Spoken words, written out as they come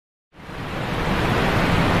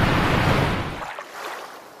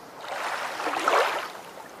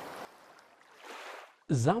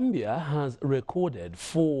Zambia has recorded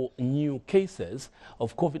 4 new cases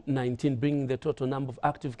of COVID-19, bringing the total number of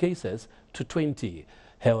active cases to 20.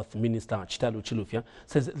 Health Minister CHITALU CHILUFYA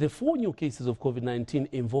says the 4 new cases of COVID-19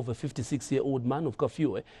 involve a 56-year-old man of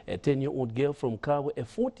Kafue, a 10-year-old girl from Kabwe, a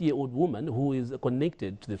 40-year-old woman who is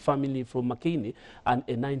connected to the family from Makeni, and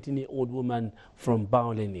a 19-year-old woman from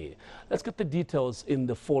Bauleni. Let's get the details in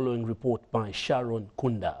the following report by Sharon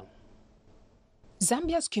Kunda.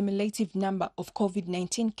 Zambia's cumulative number of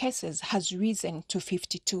COVID-19 cases has risen to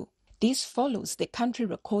 52. This follows the country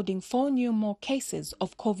recording 4 more cases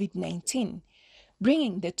of COVID-19,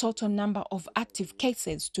 bringing the total number of active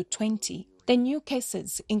cases to 20. The new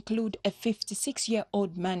cases include a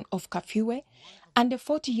 56-year-old man of Kafue and a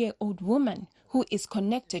 40-year-old woman who is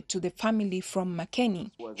connected to the family from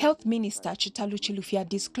Makeni. Health Minister CHITALU CHILUFYA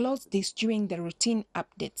disclosed this during the routine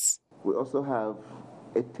updates. We also have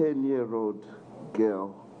a 10-year-old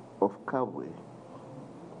girl of Kabwe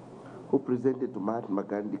who presented to Mahatma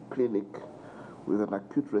Gandhi Clinic with an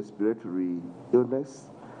acute respiratory illness,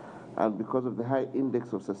 and because of the high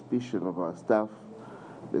index of suspicion of our staff,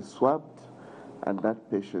 they swabbed, and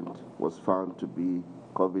that patient was found to be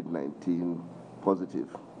COVID-19 positive.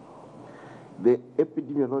 The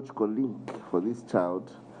epidemiological link for this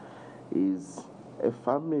child is a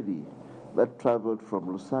family that traveled from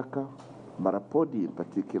Lusaka, Marapodi in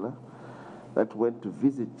particular, that went to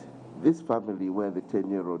visit this family where the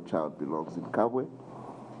 10-year-old child belongs in Kabwe.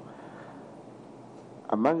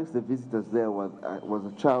 Amongst the visitors there was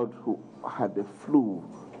a child who had a flu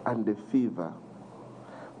and a fever,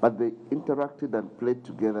 but they interacted and played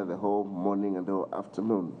together the whole morning and the whole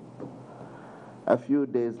afternoon. A few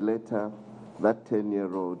days later, that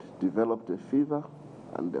 10-year-old developed a fever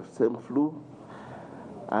and the same flu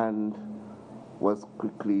and was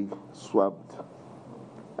quickly swabbed.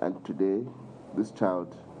 And today, this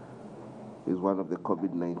child is one of the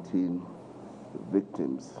COVID-19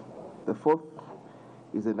 victims. The fourth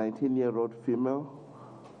is a 19-year-old female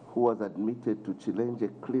who was admitted to Chilenje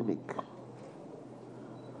Clinic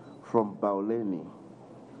from Bauleni.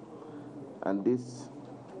 And this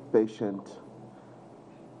patient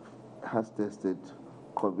has tested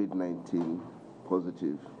COVID-19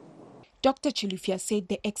 positive. Dr. Chilufya said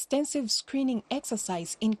the extensive screening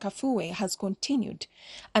exercise in Kafue has continued,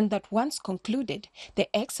 and that once concluded,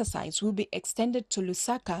 the exercise will be extended to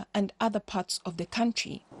Lusaka and other parts of the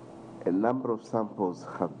country. A number of samples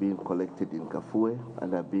have been collected in Kafue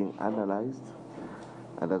and are being analyzed,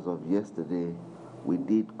 and as of yesterday, we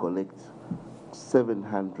did collect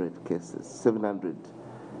 700 cases, 700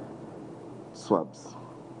 swabs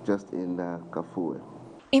just in Kafue.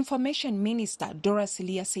 Information Minister Dora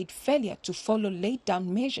Silia said failure to follow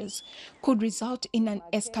laid-down measures could result in an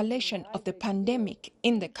escalation of the pandemic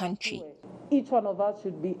in the country. Each one of us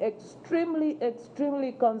should be extremely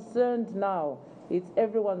concerned now. It's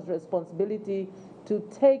everyone's responsibility to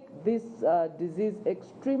take this disease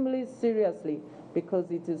extremely seriously,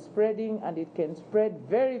 because it is spreading and it can spread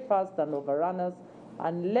very fast and overrun us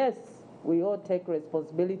unless we all take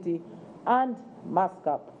responsibility and mask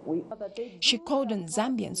up. She called on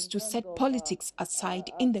Zambians to set politics aside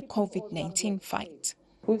in the COVID-19 fight.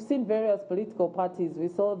 We've seen various political parties. We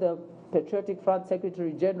saw the Patriotic Front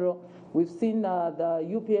Secretary General. We've seen the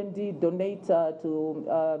UPND donate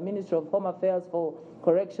to Ministry of Home Affairs for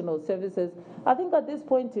correctional services. I think at this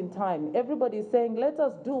point in time, everybody is saying, let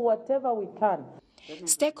us do whatever we can.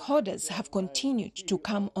 Stakeholders have continued to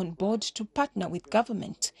come on board to partner with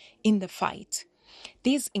government in the fight.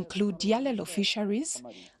 These include Yalelo Fisheries,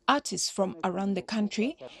 artists from around the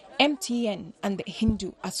country, MTN and the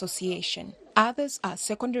Hindu Association. Others are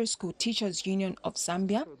Secondary School Teachers Union of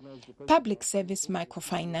Zambia, Public Service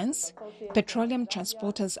Microfinance, Petroleum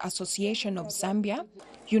Transporters Association of Zambia,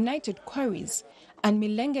 United Quarries, and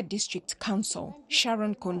Milenge District Council.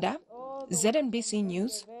 Sharon Kunda, ZNBC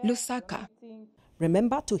News, Lusaka.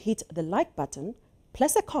 Remember to hit the like button,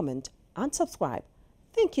 place a comment and subscribe.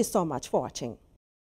 Thank you so much for watching.